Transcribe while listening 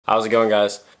How's it going,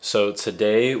 guys? So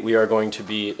today we are going to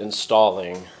be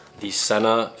installing the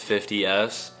Sena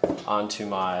 50S onto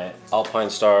my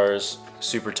Alpinestars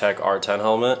SuperTech R10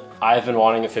 helmet. I've been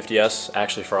wanting a 50S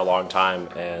actually for a long time,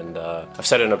 and I've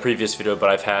said it in a previous video, but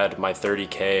I've had my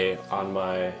 30K on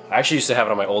my, I actually used to have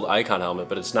it on my old Icon helmet,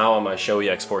 but it's now on my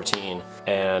Shoei X14,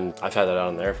 and I've had that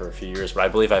on there for a few years, but I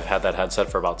believe I've had that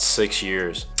headset for about 6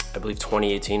 years. I believe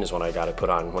 2018 is when I got it put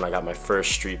on, when I got my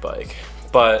first street bike.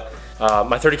 But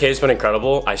my 30K has been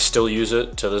incredible. I still use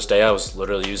it to this day. I was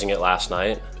literally using it last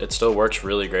night. It still works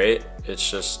really great. It's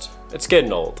just, it's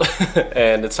getting old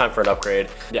and it's time for an upgrade.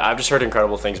 Yeah, I've just heard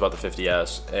incredible things about the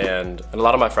 50S, and a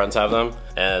lot of my friends have them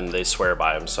and they swear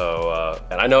by them. So,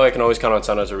 and I know I can always count on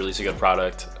Sena to release a good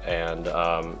product, and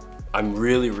I'm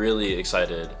really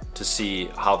excited to see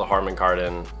how the Harman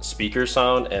Kardon speakers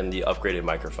sound and the upgraded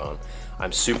microphone.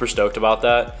 I'm super stoked about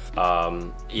that.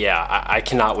 Yeah, I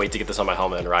cannot wait to get this on my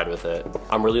helmet and ride with it.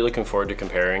 I'm really looking forward to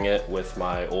comparing it with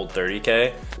my old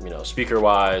 30K, you know,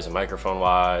 speaker-wise and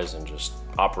microphone-wise and just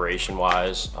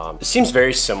operation-wise. It seems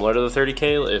very similar to the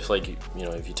 30K if, like, you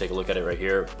know, if you take a look at it right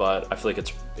here, but I feel like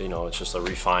it's, you know, it's just a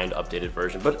refined, updated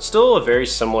version, but it's still a very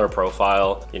similar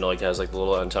profile. You know, like it has like the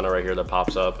little antenna right here that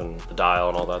pops up and the dial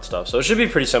and all that stuff. So it should be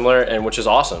pretty similar, and which is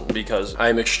awesome because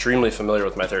I'm extremely familiar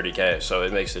with my 30K, so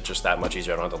it makes it just that much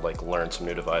easier. I don't have to like learn some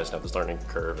new device and have this learning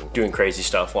curve and doing crazy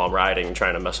stuff while I'm riding and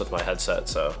trying to mess with my headset.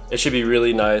 So it should be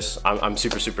really nice. I'm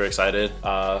super excited.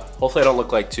 Hopefully I don't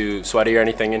look like too sweaty or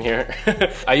anything in here.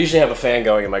 I usually have a fan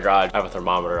going in my garage. I have a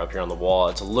thermometer up here on the wall.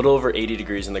 It's a little over 80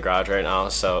 degrees in the garage right now,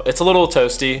 so it's a little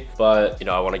toasty, but you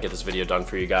know, I want to get this video done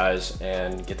for you guys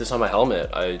and get this on my helmet.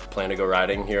 I plan to go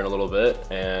riding here in a little bit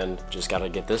and just gotta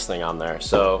get this thing on there.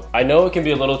 So I know it can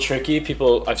be a little tricky.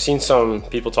 I've seen some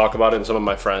people talk about it, and some of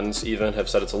my friends even have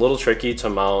said it's a little tricky to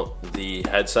mount the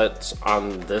headsets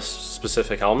on this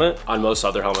specific helmet. On most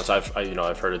other helmets, I've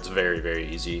heard it's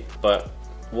very easy, but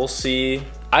we'll see.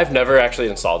 I've never actually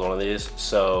installed one of these,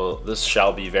 so this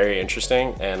shall be very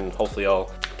interesting, and hopefully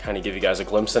I'll kind of give you guys a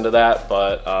glimpse into that.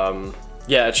 But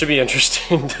yeah, it should be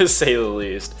interesting to say the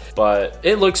least. But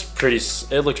it looks pretty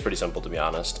simple, to be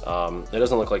honest. It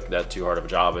doesn't look like that too hard of a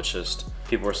job. It's just,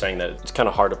 people were saying that it's kind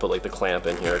of hard to put like the clamp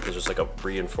in here because there's like a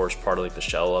reinforced part of like the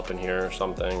shell up in here or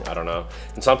something. I don't know.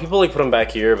 And some people like put them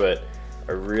back here, but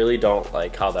I really don't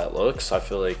like how that looks. I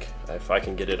feel like if I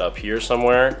can get it up here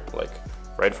somewhere, like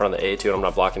right in front of the A2, and I'm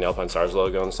not blocking the Alpinestars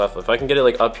logo and stuff. If I can get it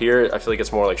like up here, I feel like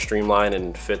it's more like streamlined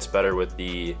and fits better with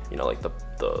the, you know, like the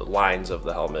lines of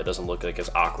the helmet. It doesn't look like it's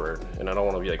awkward, and I don't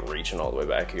want to be like reaching all the way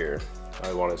back here.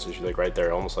 I want it to be like right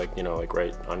there, almost like, you know, like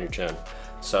right on your chin.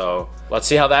 So let's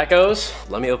see how that goes.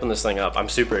 Let me open this thing up. I'm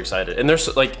super excited. And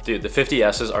there's like, dude, the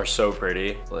 50Ss are so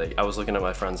pretty. Like, I was looking at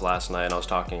my friends last night and I was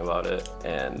talking about it,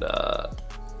 and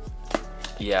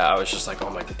yeah, I was just like, oh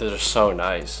my god, they're so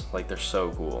nice. Like, they're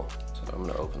so cool. So I'm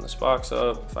gonna open this box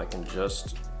up. If I can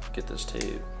just get this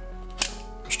tape.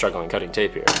 I'm struggling cutting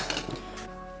tape here.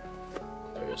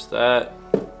 There's that.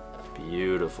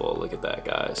 Beautiful, look at that,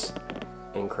 guys.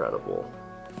 Incredible.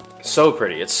 So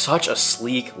pretty. It's such a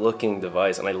sleek looking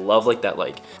device, and I love like that,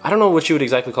 like, I don't know what you would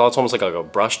exactly call it. It's almost like a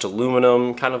brushed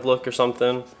aluminum kind of look or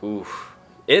something. Oof.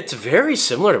 It's very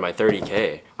similar to my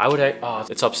 30K. I would, oh,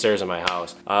 it's upstairs in my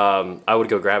house. I would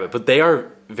go grab it, but they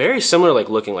are very similar, like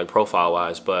looking like profile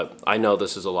wise, but I know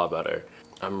this is a lot better.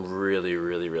 I'm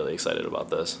really excited about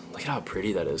this. Look at how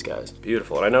pretty that is, guys.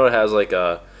 Beautiful. And I know it has like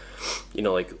a, you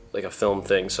know, like a film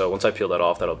thing, so once I peel that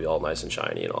off, that'll be all nice and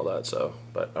shiny and all that. So,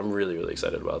 but I'm really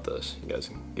excited about this. You guys,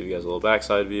 give you guys a little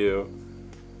backside view.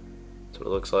 That's what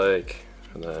it looks like.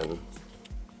 And then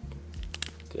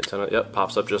the antenna, yep,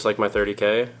 pops up just like my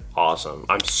 30K. Awesome.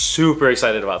 I'm super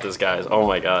excited about this, guys. Oh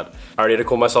my god. I already had to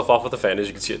cool myself off with the fan, as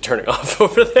you can see it turning off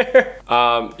over there.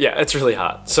 Yeah, it's really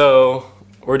hot. So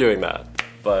we're doing that.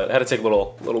 But I had to take a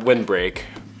little wind break.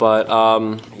 But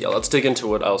yeah, let's dig into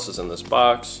what else is in this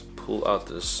box. Pull out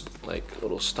this like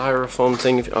little styrofoam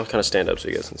thing. I'll kind of stand up so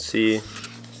you guys can see.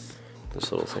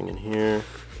 This little thing in here.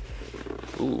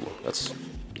 Ooh, that's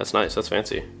nice, that's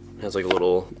fancy. It has like a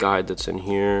little guide that's in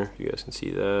here. You guys can see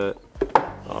that.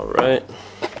 All right,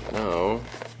 now,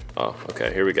 oh,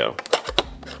 okay, here we go.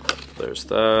 There's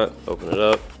that, open it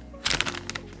up.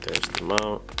 There's the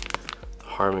mount. The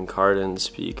Harman Kardon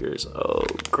speakers, oh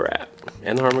crap.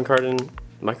 And the Harman Kardon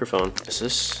microphone. Is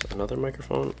this another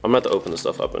microphone? I'm about to open this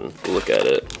stuff up and look at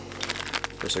it.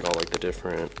 There's like all like the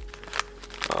different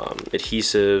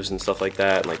adhesives and stuff like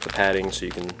that, and like the padding so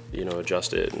you can, you know,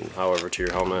 adjust it and however to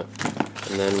your helmet.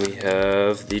 And then we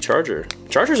have the charger.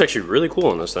 Charger's actually really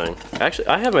cool in this thing. Actually,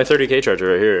 I have my 30K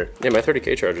charger right here. Yeah, my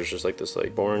 30K charger is just like this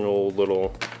like boring old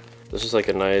little This is like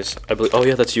a nice, I believe, oh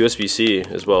yeah, that's USB-C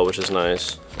as well, which is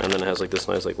nice. And then it has like this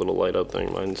nice like little light up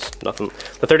thing. Mine's nothing,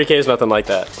 the 30K is nothing like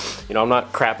that. You know, I'm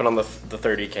not crapping on the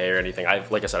 30K or anything.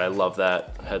 Like I said, I love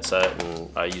that headset and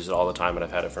I use it all the time and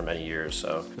I've had it for many years.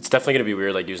 So it's definitely gonna be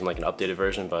weird like using like an updated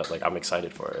version, but like I'm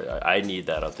excited for it. I need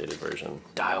that updated version.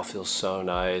 Dial feels so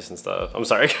nice and stuff. I'm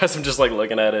sorry guys, I'm just like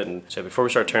looking at it. And so before we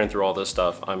start turning through all this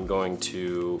stuff, I'm going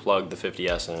to plug the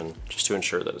 50S in just to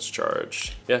ensure that it's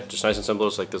charged. Yeah, just nice and simple.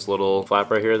 It's like this little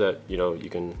flap right here that, you know, you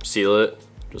can seal it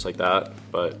just like that,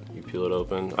 but you peel it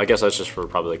open. I guess that's just for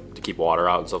probably like to keep water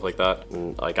out and stuff like that.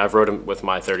 And like I've rode them with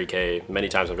my 30K many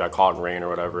times. I've got caught in rain or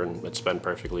whatever and it's been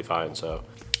perfectly fine. So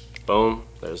boom,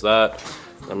 there's that.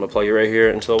 I'm gonna plug it right here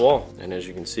into the wall. And as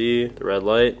you can see, the red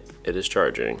light, it is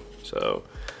charging. So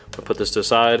I'll put this to the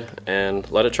side and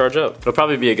let it charge up. It'll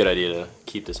probably be a good idea to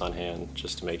keep this on hand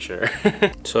just to make sure.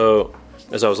 So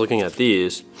as I was looking at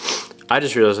these, I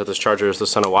just realized that this charger is the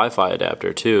Sena Wi-Fi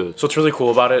adapter too. So what's really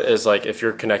cool about it is like if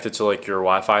you're connected to like your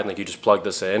Wi-Fi and like you just plug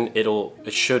this in,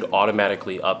 it should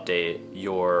automatically update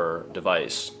your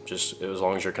device just as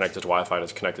long as you're connected to Wi-Fi and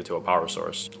it's connected to a power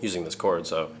source using this cord.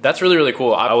 So that's really, really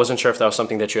cool. I wasn't sure if that was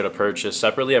something that you had to purchase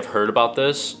separately. I've heard about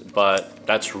this, but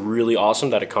that's really awesome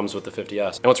that it comes with the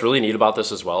 50S. And what's really neat about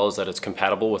this as well is that it's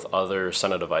compatible with other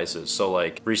Sena devices. So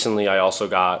like recently I also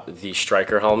got the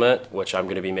Striker helmet, which I'm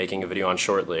gonna be making a video on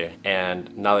shortly.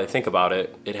 And now that I think about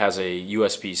it, it has a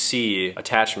USB-C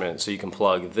attachment. So you can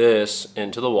plug this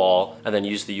into the wall and then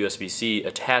use the USB-C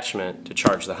attachment to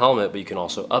charge the helmet, but you can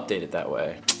also update it that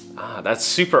way. Ah, that's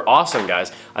super awesome,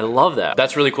 guys. I love that.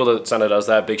 That's really cool that Sena does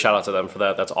that. Big shout out to them for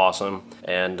that. That's awesome.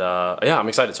 And yeah, I'm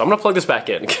excited. So I'm gonna plug this back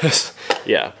in because,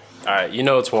 yeah. All right, you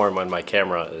know it's warm when my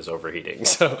camera is overheating.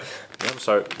 So yeah, we'll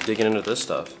start digging into this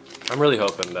stuff. I'm really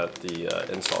hoping that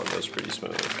the install goes pretty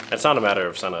smooth. It's not a matter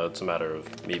of Sena, it's a matter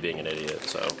of me being an idiot,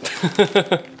 so.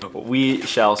 We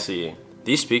shall see.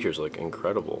 These speakers look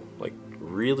incredible. Like,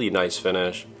 really nice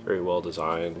finish, very well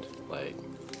designed, like,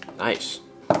 nice.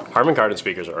 Harman Kardon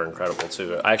speakers are incredible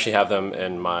too. I actually have them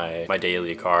in my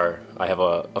daily car. I have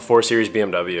a 4 Series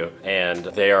BMW and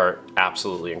they are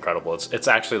absolutely incredible. It's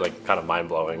actually like kind of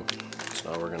mind-blowing.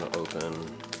 So now we're gonna open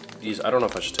these. I don't know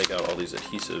if I should take out all these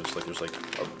adhesives. Like there's like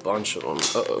a bunch of them.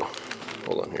 Uh-oh,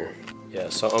 hold on here. Yeah,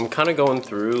 so I'm kind of going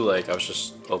through, like I was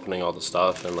just opening all the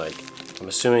stuff and like, I'm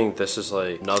assuming this is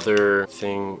like another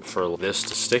thing for this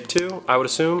to stick to, I would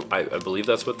assume. I believe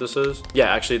that's what this is.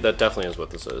 Yeah, actually that definitely is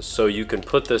what this is. So you can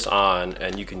put this on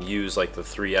and you can use like the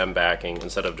 3M backing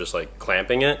instead of just like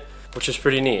clamping it, which is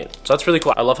pretty neat. So that's really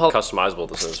cool. I love how customizable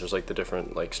this is. There's like the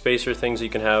different like spacer things you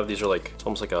can have. These are like, it's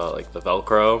almost like the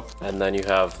Velcro. And then you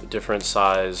have different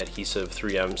size adhesive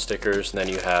 3M stickers. And then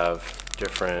you have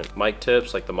different mic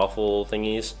tips, like the muffle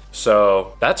thingies.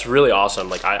 So that's really awesome.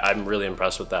 Like I'm really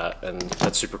impressed with that. And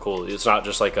that's super cool. It's not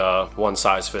just like a one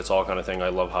size fits all kind of thing. I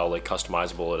love how like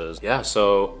customizable it is. Yeah,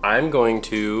 so I'm going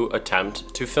to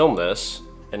attempt to film this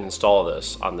and install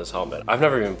this on this helmet. I've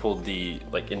never even pulled the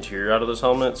like interior out of this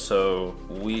helmet, so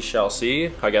we shall see.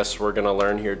 I guess we're gonna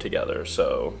learn here together.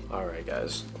 So, all right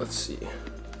guys, let's see.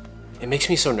 It makes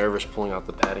me so nervous pulling out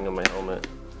the padding of my helmet.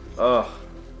 Ugh,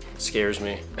 it scares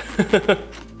me. All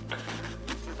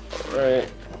right.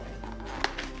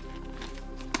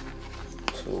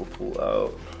 So we'll pull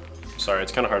out. Sorry,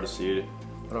 it's kind of hard to see.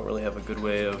 I don't really have a good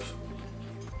way of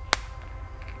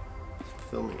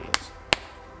filming this.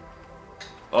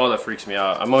 Oh, that freaks me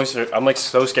out. I'm like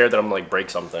so scared that I'm gonna like break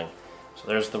something. So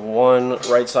there's the one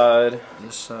right side,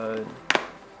 this side.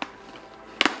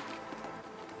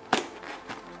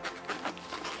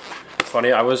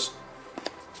 Funny, hopefully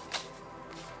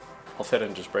I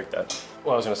didn't just break that.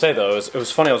 What I was gonna say though, it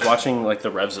was funny, I was watching like the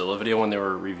Revzilla video when they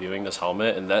were reviewing this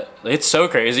helmet and that, it's so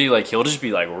crazy, like he'll just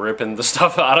be like ripping the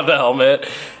stuff out of the helmet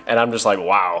and I'm just like,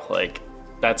 wow, like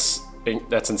that's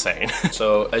insane.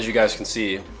 So as you guys can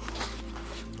see,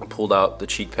 I pulled out the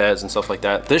cheek pads and stuff like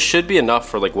that. This should be enough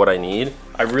for like what I need.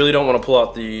 I really don't want to pull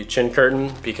out the chin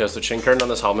curtain because the chin curtain on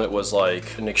this helmet was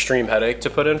like an extreme headache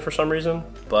to put in for some reason.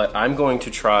 But I'm going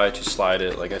to try to slide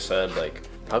it, like I said, like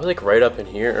probably like right up in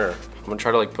here. I'm gonna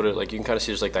try to like put it, like you can kind of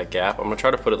see there's like that gap. I'm gonna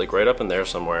try to put it like right up in there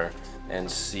somewhere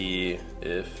and see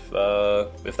if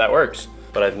that works.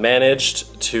 But I've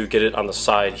managed to get it on the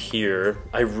side here.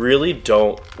 I really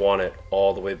don't want it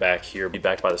all the way back here, be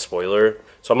backed by the spoiler.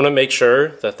 So I'm gonna make sure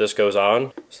that this goes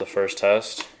on. It's the first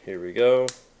test. Here we go.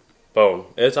 Boom,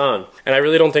 it's on. And I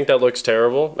really don't think that looks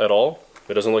terrible at all.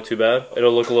 It doesn't look too bad.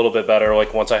 It'll look a little bit better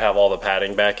like once I have all the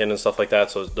padding back in and stuff like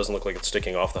that, so it doesn't look like it's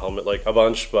sticking off the helmet like a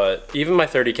bunch. But even my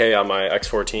 30K on my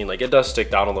X14, like it does stick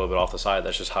down a little bit off the side.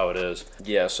 That's just how it is.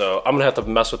 Yeah, so I'm gonna have to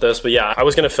mess with this. But yeah, I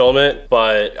was gonna film it,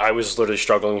 but I was literally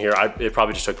struggling here. It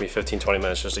probably just took me 15-20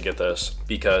 minutes just to get this,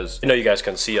 because I know you guys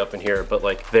can see up in here, but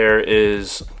like there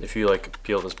is, if you like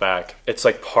peel this back, it's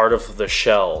like part of the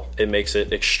shell. It makes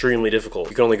it extremely difficult.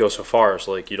 You can only go so far,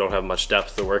 so like you don't have much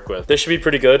depth to work with. This should be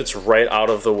pretty good. It's right out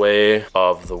of the way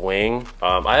of the wing.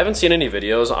 I haven't seen any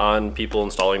videos on people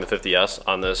installing the 50S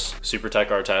on this SuperTech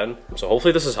R10, so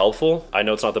hopefully this is helpful. I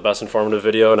know it's not the best informative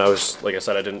video, and I was, like I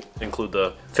said, I didn't include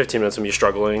the 15 minutes of me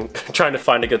struggling trying to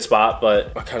find a good spot,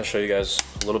 but I'll kind of show you guys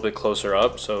a little bit closer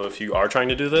up. So if you are trying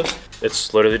to do this,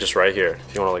 it's literally just right here.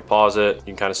 If you want to like pause it, you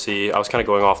can kind of see, I was kind of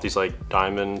going off these like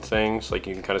diamond things, like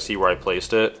you can kind of see where I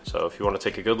placed it. So if you want to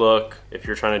take a good look, if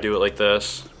you're trying to do it like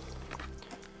this,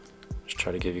 just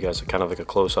try to give you guys a kind of like a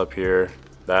close up here.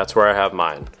 That's where I have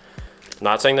mine.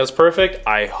 Not saying that's perfect.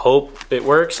 I hope it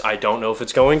works. I don't know if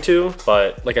it's going to,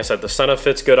 but like I said, the Sena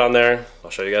fits good on there. I'll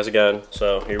show you guys again.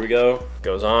 So here we go.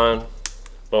 Goes on.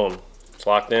 Boom. It's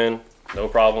locked in. No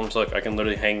problems. Look, I can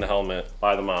literally hang the helmet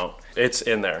by the mount. It's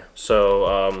in there.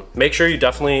 So make sure you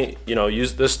definitely, you know,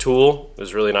 use this tool.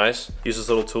 It's really nice. Use this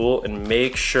little tool and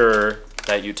make sure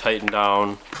that you tighten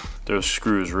down those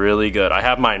screws really good. I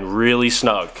have mine really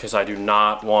snug because I do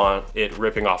not want it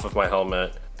ripping off of my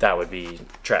helmet. That would be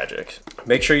tragic.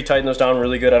 Make sure you tighten those down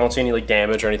really good. I don't see any like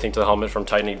damage or anything to the helmet from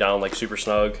tightening down like super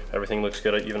snug. Everything looks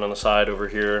good even on the side over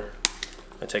here.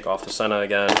 I take off the Sena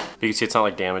again. You can see it's not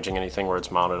like damaging anything where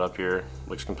it's mounted up here.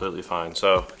 Looks completely fine.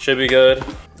 So should be good.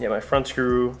 Yeah, my front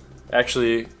screw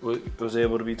actually was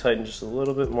able to be tightened just a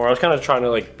little bit more. I was kind of trying to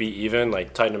like be even,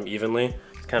 like tighten them evenly.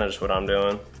 It's kind of just what I'm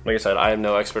doing. Like I said, I am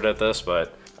no expert at this,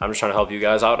 but I'm just trying to help you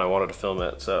guys out and I wanted to film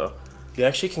it. So you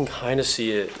actually can kind of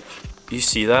see it. You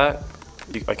see that?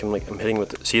 I can like, I'm hitting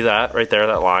with, see that right there,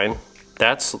 that line?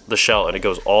 That's the shell and it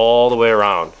goes all the way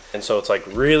around. And so it's like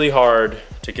really hard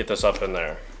to get this up in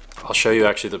there. I'll show you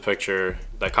actually the picture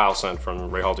that Kyle sent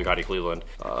from Ray Hall Ducati Cleveland.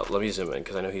 Let me zoom in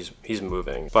because I know he's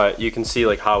moving. But you can see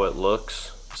like how it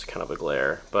looks. It's kind of a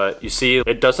glare. But you see,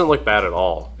 it doesn't look bad at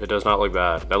all. It does not look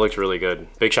bad. That looks really good.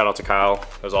 Big shout out to Kyle,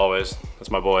 as always.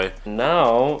 That's my boy.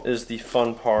 Now is the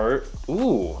fun part.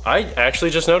 Ooh, I actually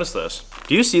just noticed this.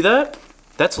 Do you see that?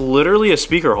 That's literally a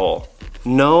speaker hole.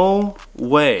 No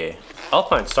way.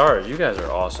 Alpinestars, you guys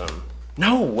are awesome.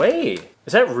 No way.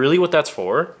 Is that really what that's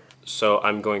for? So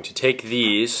I'm going to take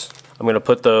these, I'm gonna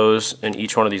put those in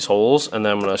each one of these holes, and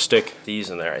then I'm gonna stick these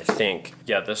in there, I think.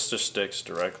 Yeah, this just sticks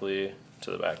directly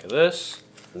to the back of this.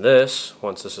 This,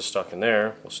 once this is stuck in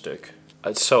there, will stick.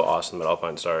 It's so awesome that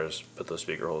Alpinestars put those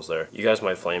speaker holes there. You guys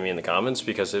might flame me in the comments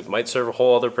because it might serve a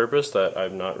whole other purpose that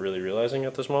I'm not really realizing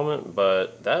at this moment,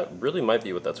 but that really might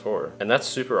be what that's for. And that's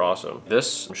super awesome.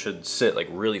 This should sit like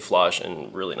really flush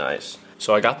and really nice.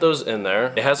 So I got those in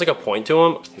there. It has like a point to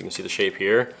them. You can see the shape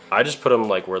here. I just put them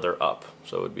like where they're up.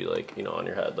 So it would be like, you know, on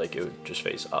your head, like it would just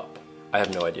face up. I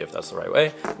have no idea if that's the right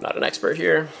way. I'm not an expert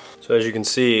here. So as you can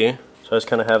see, so I just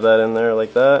kind of have that in there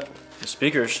like that. The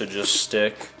speakers should just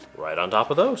stick right on top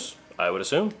of those, I would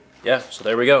assume. Yeah, so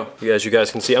there we go. You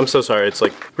guys can see, I'm so sorry, it's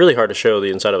like really hard to show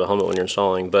the inside of a helmet when you're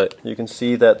installing, but you can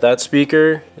see that that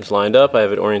speaker is lined up. I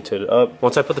have it oriented up.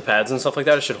 Once I put the pads and stuff like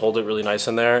that, it should hold it really nice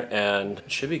in there and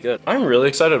it should be good. I'm really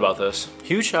excited about this.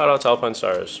 Huge shout out to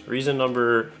Alpinestars. Reason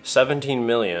number 17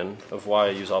 million of why I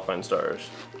use Alpinestars.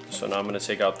 So now I'm gonna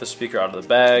take out this speaker out of the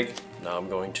bag. Now I'm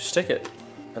going to stick it.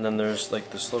 And then there's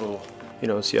like this little, you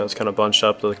know, see how it's kind of bunched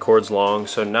up, the cord's long.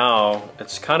 So now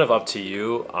it's kind of up to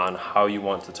you on how you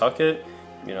want to tuck it.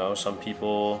 You know, some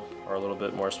people are a little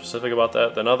bit more specific about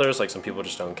that than others. Like some people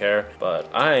just don't care, but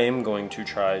I'm going to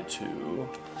try to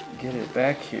get it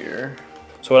back here.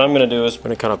 So what I'm gonna do is I'm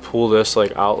gonna kind of pull this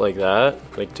like out like that,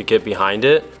 like to get behind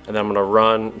it. And then I'm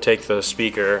gonna take the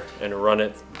speaker and run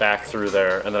it back through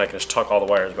there. And then I can just tuck all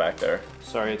the wires back there.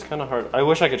 Sorry, it's kind of hard. I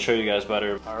wish I could show you guys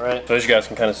better. All right, so as you guys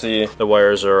can kind of see, the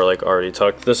wires are like already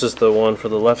tucked. This is the one for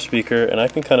the left speaker, and I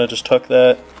can kind of just tuck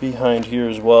that behind here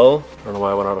as well. I don't know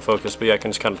why I went out of focus, but yeah, I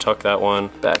can just kind of tuck that one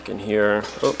back in here.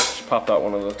 Oh, just popped out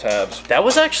one of the tabs. That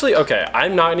was actually, okay,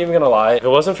 I'm not even gonna lie. If it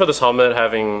wasn't for this helmet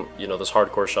having, you know, this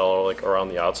hardcore shell like around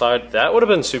the outside, that would have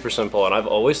been super simple, and I've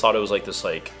always thought it was like this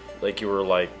like you were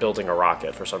like building a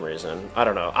rocket for some reason. I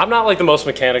don't know. I'm not like the most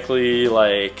mechanically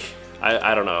like,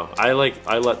 I don't know. I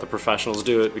let the professionals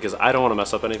do it because I don't want to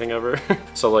mess up anything ever.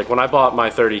 So like when I bought my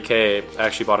 30K, I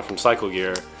actually bought it from Cycle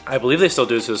Gear. I believe they still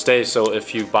do it to this day. So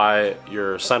if you buy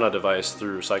your Sena device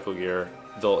through Cycle Gear,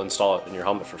 they'll install it in your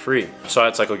helmet for free. So I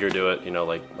had Cycle Gear do it, you know,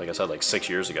 like I said, like 6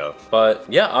 years ago. But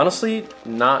yeah, honestly,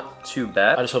 not too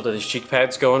bad. I just hope that these cheek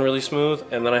pads go in really smooth,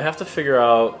 and then I have to figure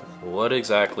out what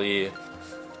exactly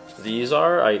these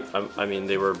are. I mean,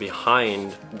 they were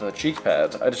behind the cheek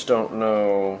pads. I just don't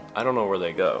know. I don't know where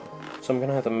they go. So I'm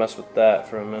gonna have to mess with that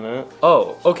for a minute.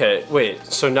 Oh, okay, wait.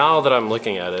 So now that I'm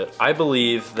looking at it, I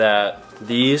believe that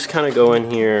these kind of go in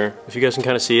here. If you guys can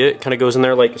kind of see it, kind of goes in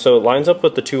there like, so it lines up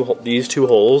with these two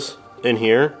holes in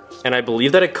here. And I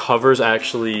believe that it covers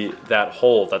actually that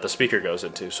hole that the speaker goes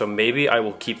into. So maybe I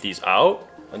will keep these out,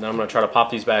 and then I'm gonna try to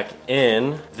pop these back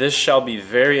in. This shall be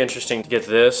very interesting to get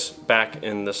this back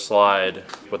in the slide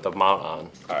with the mount on.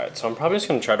 All right, so I'm probably just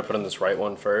gonna try to put in this right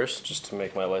one first, just to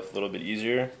make my life a little bit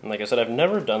easier. And like I said, I've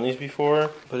never done these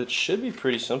before, but it should be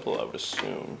pretty simple, I would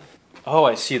assume. Oh,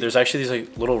 I see, there's actually these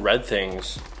like little red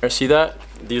things. I see that?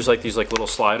 These little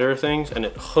slider things, and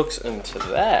it hooks into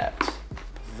that.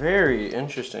 Very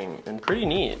interesting and pretty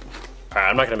neat. All right,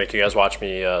 I'm not gonna make you guys watch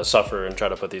me suffer and try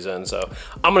to put these in, so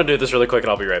I'm gonna do this really quick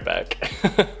and I'll be right back.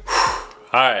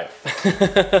 All right,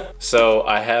 so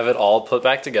I have it all put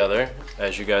back together,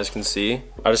 as you guys can see.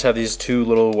 I just have these two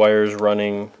little wires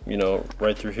running, you know,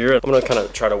 right through here. I'm gonna kind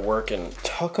of try to work and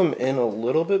tuck them in a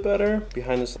little bit better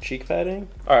behind this cheek padding.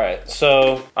 All right,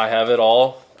 so I have it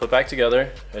all put back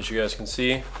together. As you guys can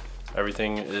see,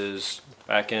 everything is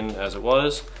back in as it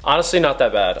was. Honestly, not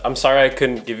that bad. I'm sorry I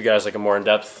couldn't give you guys like a more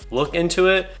in-depth look into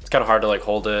it. It's kind of hard to like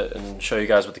hold it and show you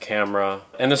guys with the camera.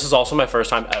 And this is also my first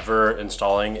time ever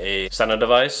installing a Sena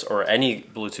device or any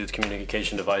Bluetooth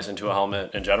communication device into a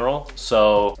helmet in general.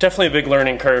 So definitely a big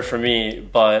learning curve for me,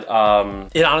 but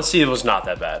it honestly was not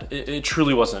that bad. It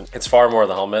truly wasn't. It's far more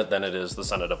the helmet than it is the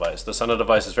Sena device. The Sena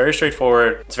device is very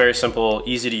straightforward. It's very simple,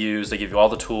 easy to use. They give you all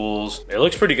the tools. It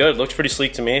looks pretty good. It looks pretty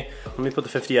sleek to me. Let me put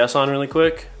the 50S on really quick.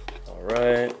 All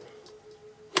right.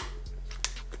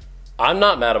 I'm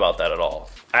not mad about that at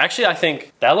all. Actually, I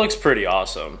think that looks pretty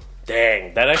awesome.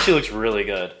 Dang, that actually looks really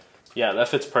good. Yeah, that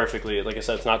fits perfectly. Like I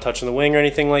said, it's not touching the wing or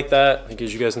anything like that. Like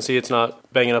as you guys can see, it's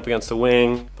not banging up against the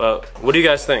wing. But what do you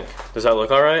guys think? Does that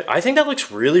look all right? I think that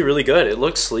looks really, really good. It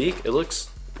looks sleek. It looks,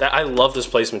 I love this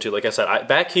placement too. Like I said,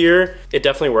 back here, it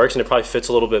definitely works and it probably fits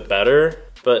a little bit better.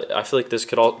 But I feel like this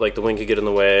could all, like the wing could get in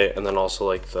the way, and then also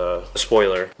like the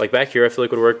spoiler. Like back here I feel like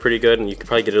would work pretty good, and you could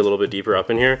probably get it a little bit deeper up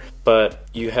in here. But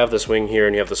you have this wing here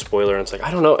and you have the spoiler, and it's like,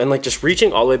 I don't know, and like just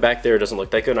reaching all the way back there doesn't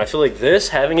look that good. And I feel like this,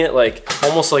 having it like,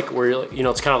 almost like where you're, you know,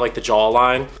 it's kind of like the jaw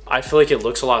line. I feel like it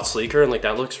looks a lot sleeker, and like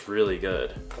that looks really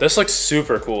good. This looks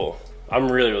super cool.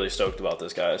 I'm really, really stoked about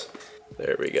this, guys.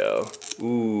 There we go.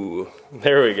 Ooh,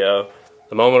 there we go.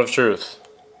 The moment of truth.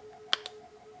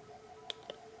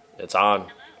 It's on.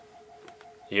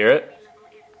 You hear it?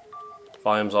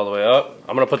 Volume's all the way up.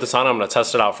 I'm gonna put this on, I'm gonna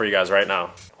test it out for you guys right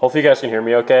now. Hopefully you guys can hear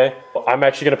me okay. I'm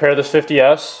actually gonna pair this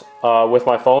 50S with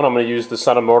my phone. I'm gonna use the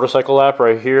Sena motorcycle app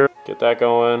right here. Get that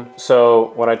going.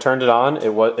 So when I turned it on,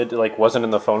 it like wasn't in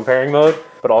the phone pairing mode,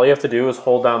 but all you have to do is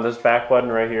hold down this back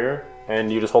button right here,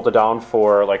 and you just hold it down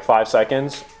for like 5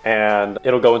 seconds and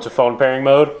it'll go into phone pairing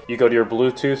mode. You go to your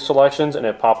Bluetooth selections and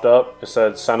it popped up. It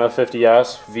said Sena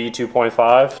 50S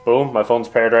V2.5. Boom, my phone's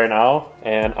paired right now.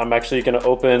 And I'm actually gonna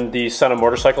open the Sena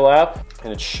motorcycle app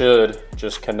and it should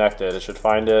just connect it. It should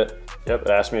find it. Yep, it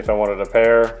asked me if I wanted a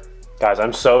pair. Guys,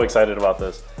 I'm so excited about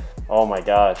this. Oh my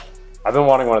gosh. I've been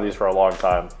wanting one of these for a long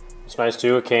time. It's nice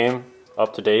too, it came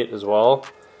up to date as well.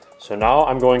 So now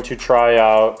I'm going to try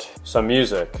out some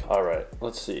music. All right,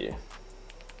 let's see.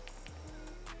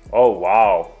 Oh,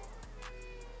 wow.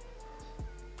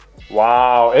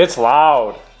 Wow, it's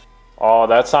loud. Oh,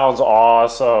 that sounds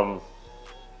awesome.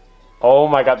 Oh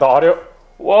my God, the audio.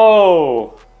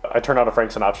 Whoa. I turned on a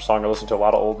Frank Sinatra song. I listened to a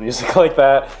lot of old music like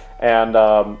that. And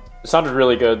it sounded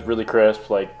really good, really crisp,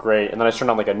 like great. And then I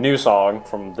turned on like a new song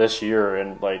from this year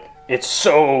and like, it's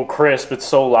so crisp, it's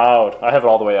so loud. I have it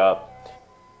all the way up.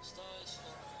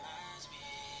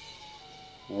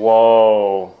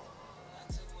 Whoa.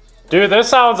 Dude, this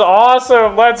sounds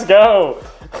awesome. Let's go.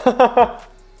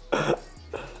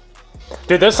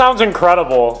 Dude, this sounds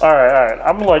incredible. All right.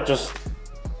 I'm like just,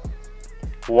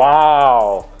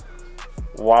 wow.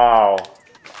 Wow.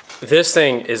 This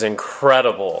thing is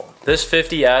incredible. This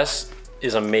 50S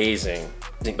is amazing.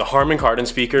 I think the Harman Kardon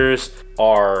speakers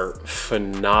are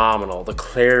phenomenal. The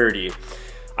clarity.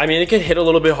 I mean, it can hit a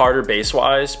little bit harder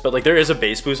bass-wise, but like there is a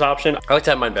bass boost option. I like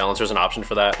to have my balancer as an option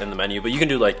for that in the menu, but you can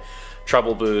do like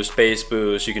treble boost, bass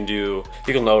boost, you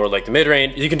can lower like the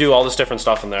mid-range, you can do all this different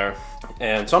stuff in there.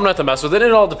 And so I'm gonna have to mess with it.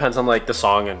 It all depends on like the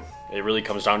song, and it really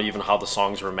comes down to even how the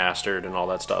songs were mastered and all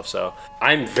that stuff. So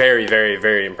I'm very, very,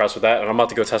 very impressed with that, and I'm about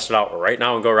to go test it out right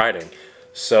now and go riding.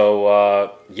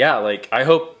 So yeah, like I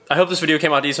hope this video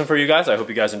came out decent for you guys. I hope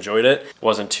you guys enjoyed it. It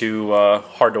wasn't too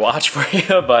hard to watch for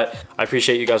you, but I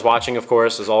appreciate you guys watching, of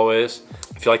course, as always.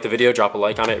 If you like the video, drop a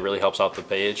like on it. It really helps out the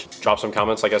page. Drop some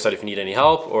comments, like I said, if you need any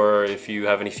help or if you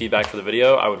have any feedback for the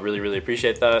video. I would really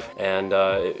appreciate that. And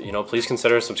you know, please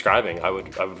consider subscribing. I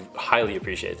would highly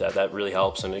appreciate that. That really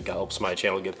helps, and it helps my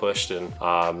channel get pushed.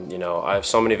 And you know, I have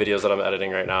so many videos that I'm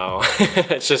editing right now.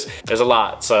 It's just, there's a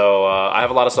lot. So I have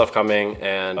a lot of stuff coming,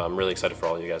 and I'm really excited for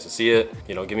all of you guys to see it.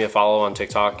 You know, give me a follow on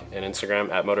TikTok and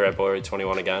Instagram at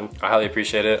motorheadboy21 again. I highly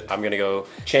appreciate it. I'm gonna go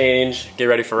change, get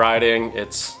ready for riding.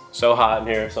 It's so hot in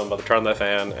here, so I'm about to turn the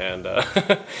fan and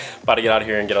about to get out of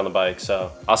here and get on the bike. So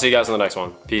I'll see you guys in the next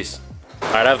one. Peace.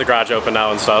 All right, I have the garage open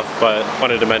now and stuff, but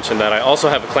wanted to mention that I also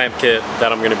have a clamp kit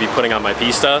that I'm gonna be putting on my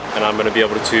Pista, and I'm gonna be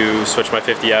able to switch my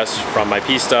 50S from my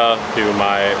Pista to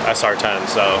my SR10.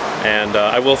 So, and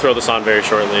I will throw this on very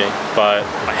shortly, but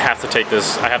I have to take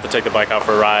the bike out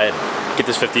for a ride, get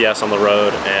this 50S on the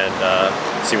road,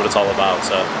 and see what it's all about.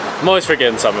 So I'm always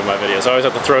forgetting some in my videos. I always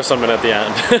have to throw some in at the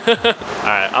end. All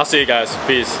right, I'll see you guys.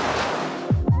 Peace.